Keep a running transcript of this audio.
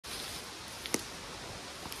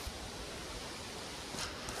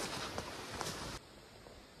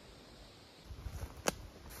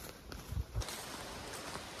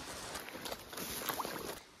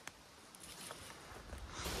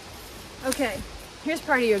Okay, here's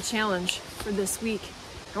part of your challenge for this week.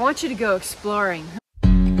 I want you to go exploring.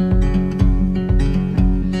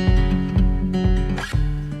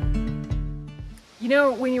 You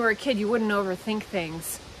know, when you were a kid, you wouldn't overthink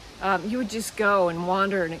things. You would just go and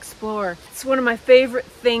wander and explore. It's one of my favorite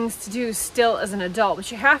things to do still as an adult, but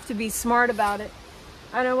you have to be smart about it.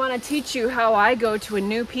 And I want to teach you how I go to a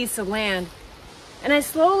new piece of land, and I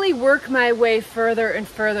slowly work my way further and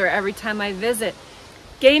further every time I visit,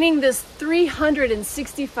 gaining this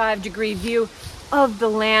 365-degree view of the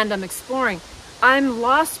land I'm exploring. I'm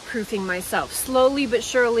lost-proofing myself. Slowly but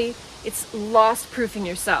surely, it's lost-proofing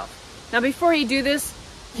yourself. Now, before you do this,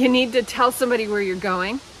 you need to tell somebody where you're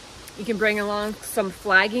going. You can bring along some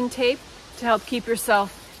flagging tape to help keep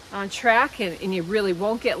yourself on track, and you really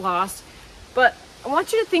won't get lost. But I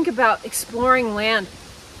want you to think about exploring land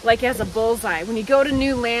like as a bullseye. When you go to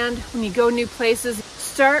new land, when you go new places,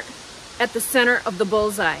 start at the center of the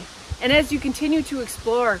bullseye. And as you continue to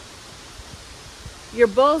explore, your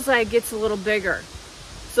bullseye gets a little bigger.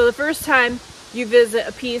 So the first time you visit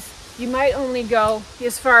a piece, you might only go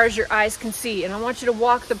as far as your eyes can see. And I want you to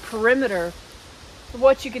walk the perimeter of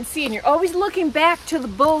what you can see. And you're always looking back to the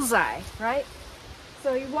bullseye, right?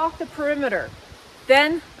 So you walk the perimeter.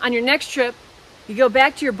 Then on your next trip, you go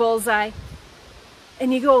back to your bullseye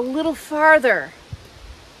and you go a little farther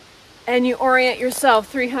and you orient yourself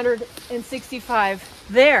 365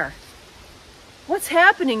 there. What's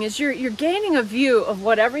happening is you're gaining a view of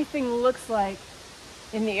what everything looks like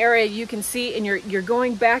in the area you can see, and you're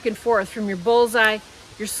going back and forth from your bullseye.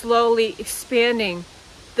 You're slowly expanding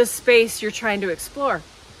the space you're trying to explore.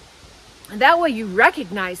 And that way you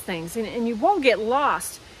recognize things and you won't get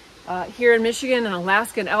lost. Here in Michigan and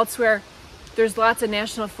Alaska and elsewhere, there's lots of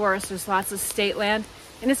national forests, there's lots of state land,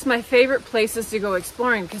 and it's my favorite places to go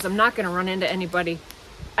exploring because I'm not going to run into anybody.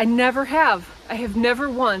 I never have. I have never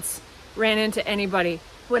once ran into anybody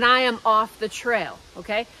when I am off the trail,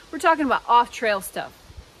 okay? We're talking about off-trail stuff.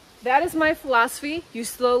 That is my philosophy. You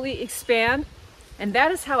slowly expand, and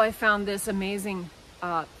that is how I found this amazing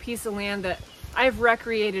piece of land that I've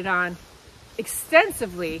recreated on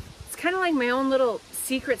extensively. It's kind of like my own little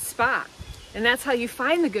secret spot. And that's how you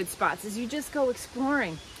find the good spots, is you just go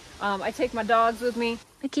exploring. I take my dogs with me.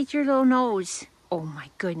 Look at your little nose. Oh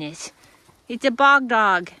my goodness. It's a bog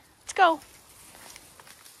dog. Let's go.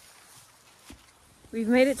 We've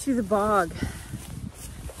made it to the bog.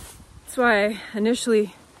 That's why I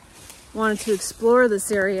initially wanted to explore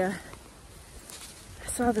this area. I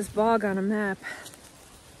saw this bog on a map.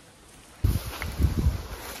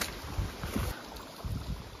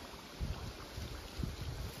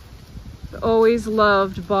 Always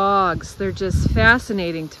loved bogs. They're just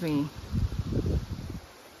fascinating to me.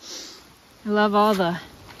 I love all the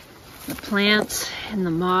plants and the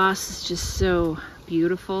moss. It's just so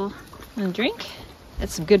beautiful. Want a drink?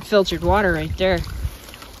 That's some good filtered water right there.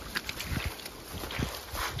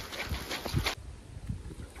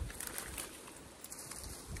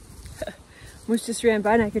 Moose just ran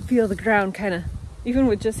by and I could feel the ground kind of, even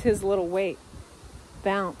with just his little weight,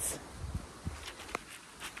 bounce.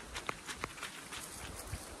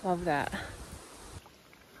 Love that.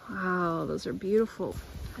 Wow, those are beautiful.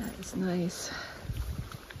 That is nice.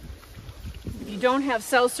 If you don't have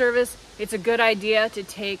cell service, it's a good idea to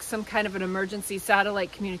take some kind of an emergency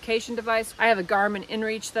satellite communication device. I have a Garmin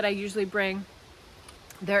InReach that I usually bring.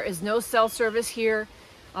 There is no cell service here,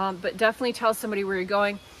 but definitely tell somebody where you're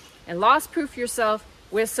going, and lost-proof yourself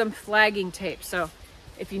with some flagging tape. So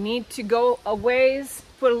if you need to go a ways,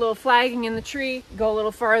 put a little flagging in the tree, go a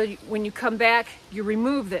little farther. When you come back, you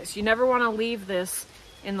remove this. You never want to leave this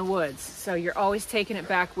in the woods, so you're always taking it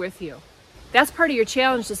back with you. That's part of your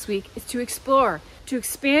challenge this week, is to explore, to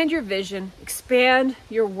expand your vision, expand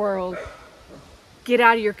your world, get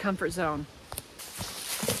out of your comfort zone.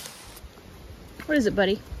 What is it,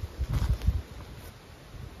 buddy?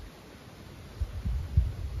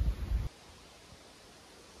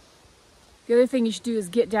 The other thing you should do is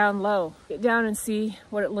get down low. Get down and see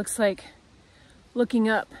what it looks like looking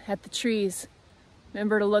up at the trees.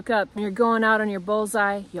 Remember to look up. When you're going out on your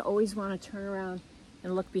bullseye, you always want to turn around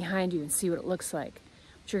and look behind you and see what it looks like.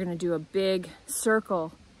 But you're going to do a big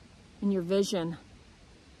circle in your vision,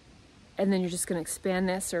 and then you're just going to expand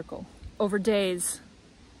that circle. Over days,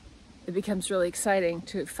 it becomes really exciting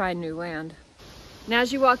to find new land. And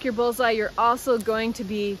as you walk your bullseye, you're also going to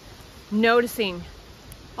be noticing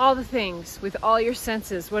all the things with all your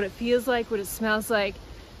senses, what it feels like, what it smells like.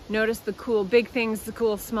 Notice the cool big things, the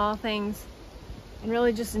cool small things, and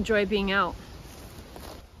really just enjoy being out.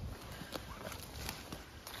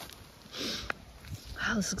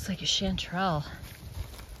 Wow, this looks like a chanterelle.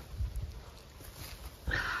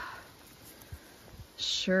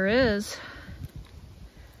 Sure is.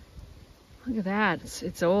 Look at that.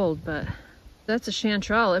 It's old, but that's a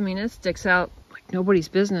chanterelle. I mean, it sticks out like nobody's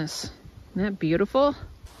business. Isn't that beautiful?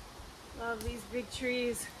 Love these big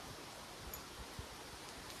trees.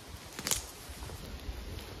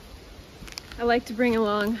 I like to bring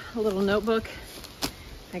along a little notebook.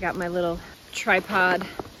 I got my little tripod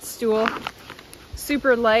stool,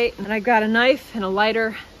 super light, and I got a knife and a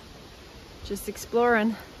lighter, just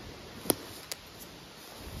exploring.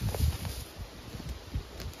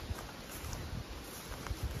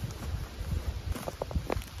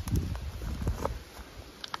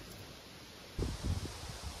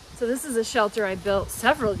 So this is a shelter I built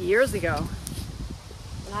several years ago,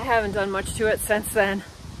 and I haven't done much to it since then.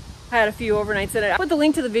 I had a few overnights in it. I put the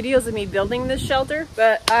link to the videos of me building this shelter,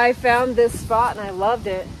 but I found this spot and I loved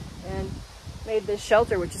it and made this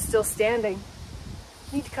shelter, which is still standing.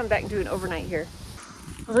 I need to come back and do an overnight here.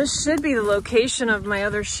 Well, this should be the location of my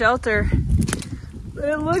other shelter, but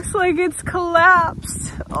it looks like it's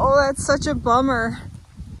collapsed. Oh, that's such a bummer.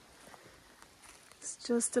 It's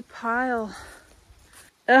just a pile.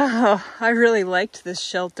 Oh, I really liked this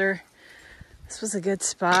shelter. This was a good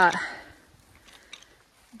spot.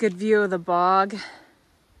 Good view of the bog.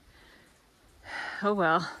 Oh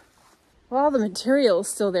well. Well, all the material is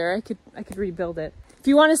still there. I could rebuild it. If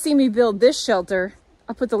you want to see me build this shelter,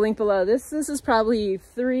 I'll put the link below. This is probably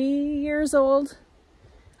 3 years old.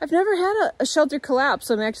 I've never had a shelter collapse,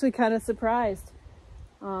 so I'm actually kind of surprised.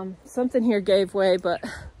 Something here gave way, but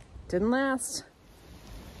didn't last.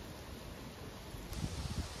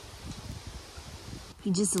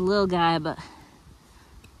 He's just a little guy, but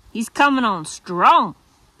he's coming on strong.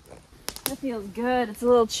 That feels good. It's a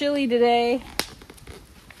little chilly today.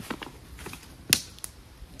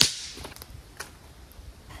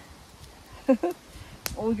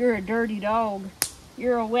 Oh, you're a dirty dog.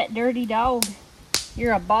 You're a wet, dirty dog.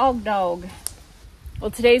 You're a bog dog. Well,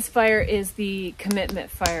 today's fire is the commitment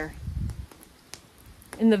fire.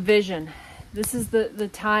 And the vision. This is the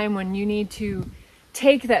time when you need to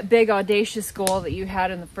take that big audacious goal that you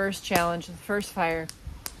had in the first challenge, the first fire.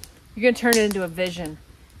 You're gonna turn it into a vision.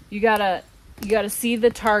 You gotta see the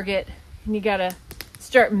target, and you gotta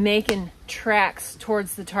start making tracks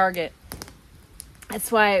towards the target.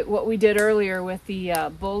 That's why what we did earlier with the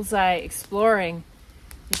bullseye exploring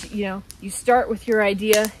is, you start with your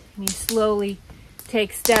idea and you slowly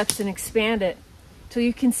take steps and expand it till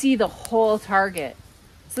you can see the whole target.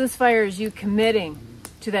 So this fire is you committing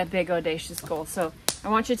to that big audacious goal. So I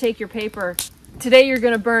want you to take your paper. Today you're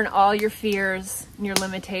going to burn all your fears and your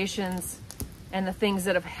limitations and the things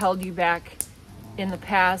that have held you back in the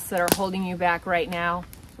past that are holding you back right now.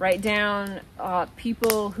 Write down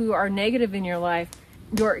people who are negative in your life,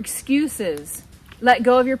 your excuses. Let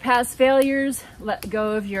go of your past failures. Let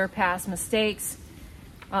go of your past mistakes.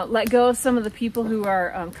 Let go of some of the people who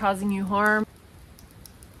are causing you harm.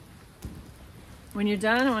 When you're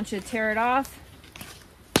done, I want you to tear it off.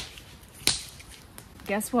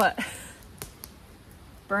 Guess what?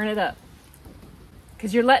 Burn it up.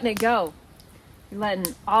 Because you're letting it go. You're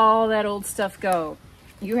letting all that old stuff go.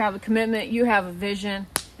 You have a commitment, you have a vision,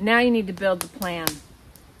 and now you need to build the plan.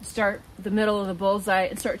 Start the middle of the bullseye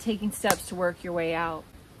and start taking steps to work your way out.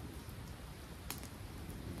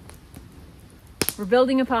 We're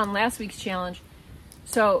building upon last week's challenge.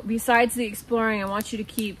 So besides the exploring, I want you to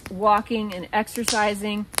keep walking and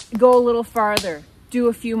exercising. Go a little farther. Do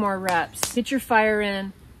a few more reps. Get your fire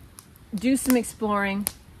in. Do some exploring.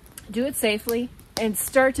 Do it safely. And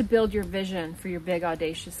start to build your vision for your big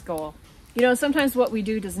audacious goal. Sometimes what we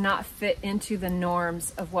do does not fit into the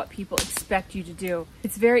norms of what people expect you to do.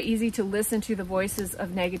 It's very easy to listen to the voices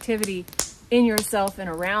of negativity in yourself and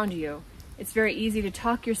around you. It's very easy to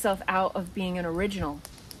talk yourself out of being an original.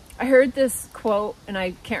 I heard this quote, and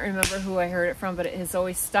I can't remember who I heard it from, but it has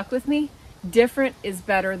always stuck with me. Different is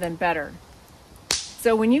better than better.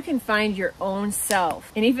 So when you can find your own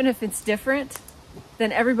self, and even if it's different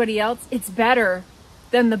than everybody else, it's better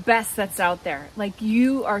than the best that's out there. Like,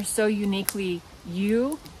 you are so uniquely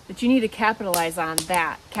you that you need to capitalize on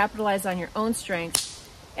that. Capitalize on your own strengths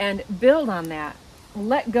and build on that.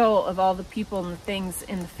 Let go of all the people and the things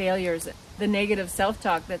and the failures, the negative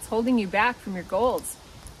self-talk that's holding you back from your goals.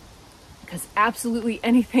 Because absolutely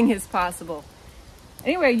anything is possible.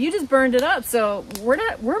 Anyway, you just burned it up, so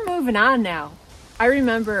we're moving on now. I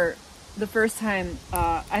remember the first time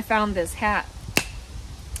I found this hat.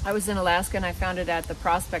 I was in Alaska and I found it at the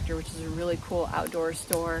Prospector, which is a really cool outdoor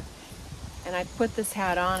store. And I put this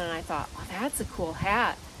hat on and I thought, oh, that's a cool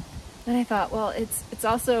hat. Then I thought, well, it's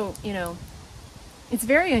also, it's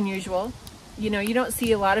very unusual. You don't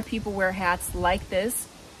see a lot of people wear hats like this.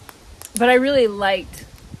 But I really liked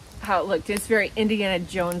how it looked. It's very Indiana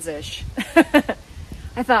Jones-ish.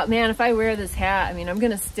 I thought, man, if I wear this hat, I mean, I'm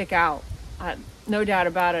gonna stick out. No doubt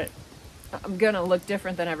about it. I'm gonna look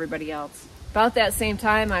different than everybody else. About that same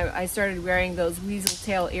time, I started wearing those weasel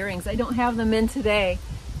tail earrings. I don't have them in today,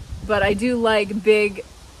 but I do like big,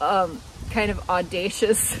 kind of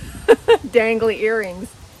audacious, dangly earrings.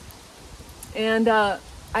 And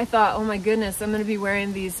I thought, oh my goodness, I'm gonna be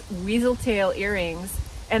wearing these weasel tail earrings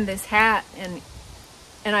and this hat,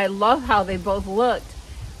 and I love how they both looked.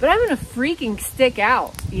 But I'm gonna freaking stick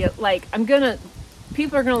out. Like,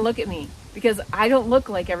 people are gonna look at me because I don't look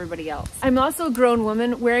like everybody else. I'm also a grown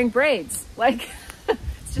woman wearing braids. Like,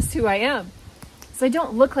 it's just who I am. So I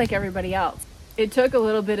don't look like everybody else. It took a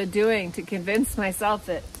little bit of doing to convince myself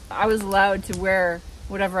that I was allowed to wear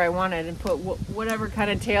whatever I wanted and put whatever kind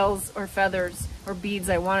of tails or feathers or beads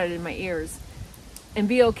I wanted in my ears and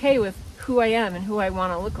be okay with who I am and who I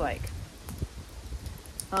want to look like.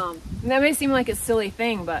 And that may seem like a silly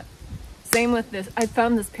thing, but same with this. I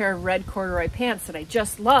found this pair of red corduroy pants that I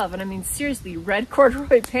just love. And I mean, seriously, red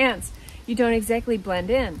corduroy pants, you don't exactly blend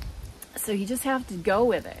in. So you just have to go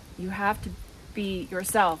with it. You have to be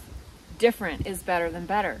yourself. Different is better than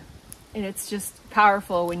better. And it's just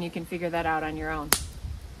powerful when you can figure that out on your own.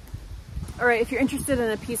 All right, if you're interested in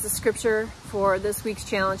a piece of scripture for this week's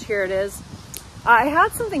challenge, here it is. I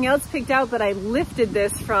had something else picked out, but I lifted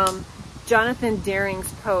this from Jonathan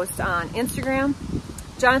Daring's post on Instagram.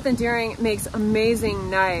 Jonathan Daring makes amazing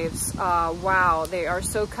knives. Wow, they are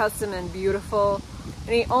so custom and beautiful.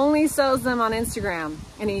 And he only sells them on Instagram.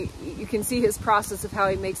 And you can see his process of how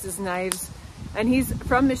he makes his knives. And he's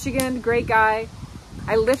from Michigan, great guy.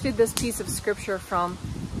 I lifted this piece of scripture from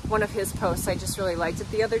one of his posts. I just really liked it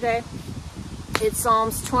the other day. It's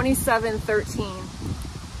Psalms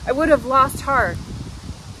 27:13. I would have lost heart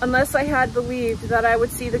unless I had believed that I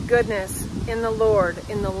would see the goodness in the Lord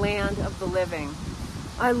in the land of the living.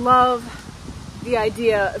 I love the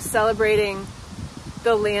idea of celebrating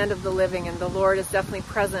the land of the living, and the Lord is definitely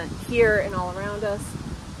present here and all around us.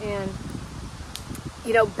 And,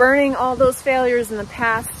 you know, burning all those failures in the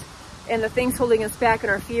past and the things holding us back and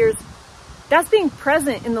our fears, that's being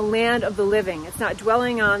present in the land of the living. It's not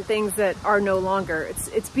dwelling on things that are no longer.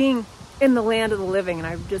 It's being in the land of the living, and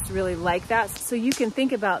I just really like that. So you can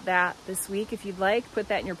think about that this week if you'd like. Put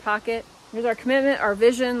that in your pocket. Here's our commitment, our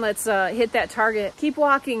vision. Let's hit that target. Keep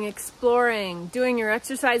walking, exploring, doing your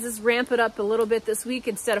exercises. Ramp it up a little bit this week.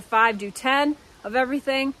 Instead of 5, do 10 of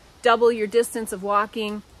everything. Double your distance of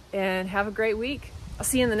walking, and have a great week. I'll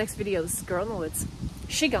see you in the next video. This is Girl in the Woods.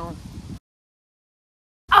 She gone.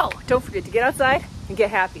 Oh, don't forget to get outside and get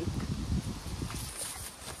happy.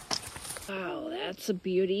 Wow, that's a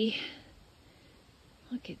beauty.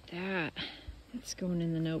 Look at that. It's going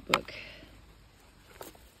in the notebook.